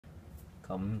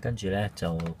咁跟住咧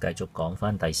就繼續講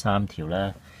翻第3條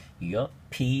啦。如果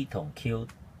P 同 Q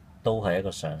都係一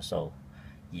個常數，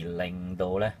而令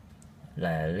到咧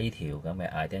呢條咁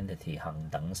嘅 identity 恆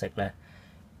等式咧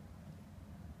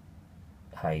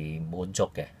係滿足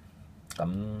嘅，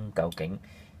咁究竟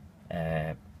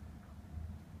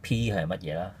P 係乜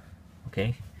嘢啦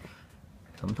 ？OK，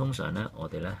 咁通常咧我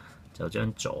哋咧就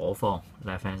將左方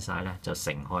left hand side 咧就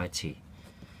乘開一次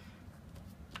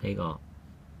呢個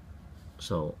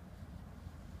數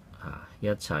一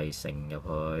齊乘入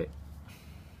去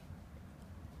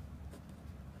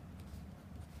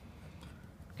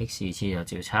x 次就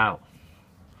照抄。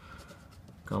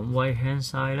咁 right hand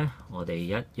side 咧，我哋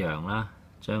一樣啦，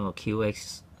將個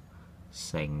qx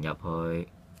乘入去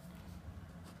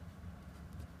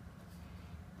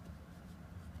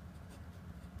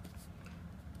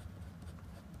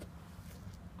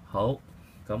好。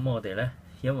咁我哋咧，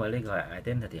因為呢個係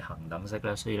identity 恆等式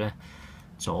咧，所以咧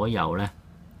左右咧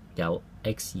有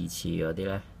x 次嗰啲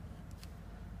咧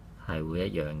係會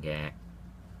一樣嘅。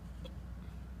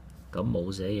咁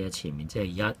冇寫嘢前面即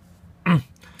係1，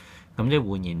咁即係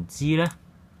換言之咧，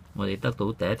我哋得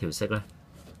到第一條式咧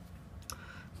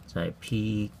就係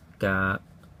P 加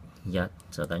1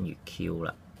就等於 Q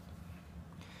啦，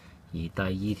而第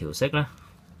二條式咧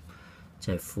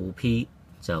就係負 P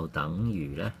就等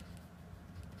於咧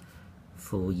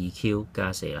負2Q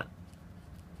加4啦。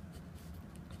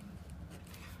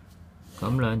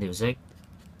咁兩條式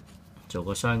做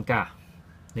個相加，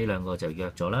呢兩個就約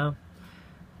咗啦。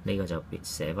呢個就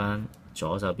寫翻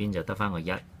左手邊就得翻個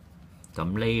1，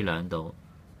咁呢兩度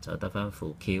就得翻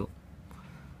負 Q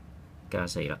加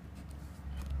4啦。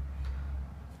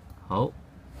好，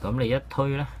咁你一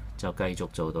推咧就繼續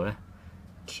做到咧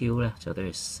Q 咧就等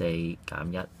於4減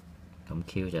1，咁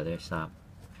Q 就等於3。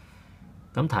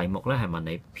咁題目咧係問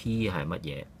你 P 係乜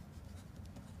嘢，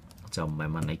就唔係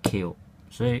問你 Q，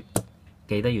 所以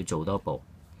記得要做多步，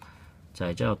就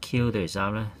係將個 Q 等於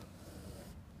3咧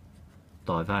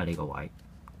代翻喺呢個位，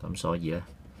咁所以咧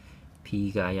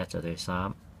P 加1就等於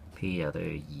3 ，P 就等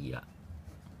於2啦。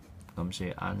咁所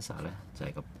以 answer 咧就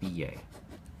係個 B 嚟嘅。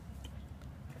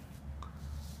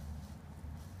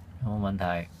有冇問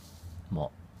題？冇。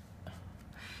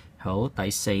好，第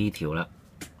4條啦，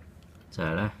就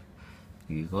係咧，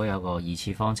如果有個二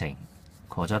次方程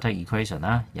quadratic equation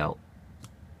啦，有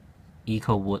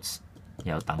equal roots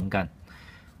有等根，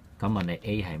咁問你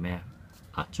A 係咩？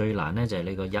最難咧就係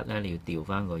你個1咧，你要調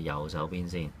翻個右手邊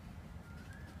先。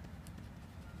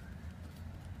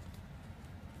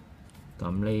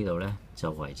咁呢度咧就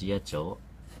為之一組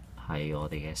係我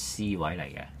哋嘅 C 位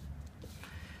嚟嘅。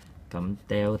咁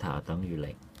delta 等於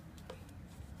0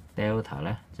 ，delta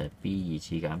咧就係 B 2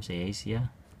次減 4AC 啦。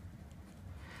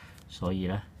所以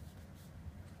咧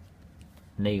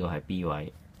呢個係 B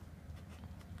位，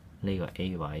呢個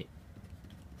A 位。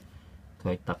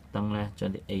佢特登咧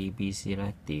將啲 A、B、C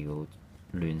咧調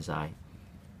亂晒，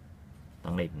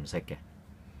等你唔識嘅。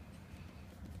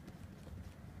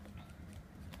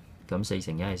咁4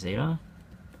乘1係4啦，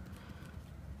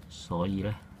所以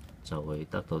咧就會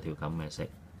得到條咁嘅式。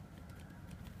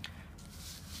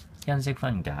因式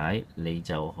分解，你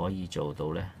就可以做到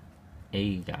咧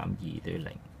A 減2等於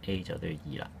0 ，A 就等於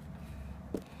2啦。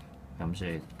咁所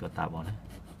以個答案咧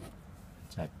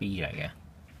就係 B 嚟嘅。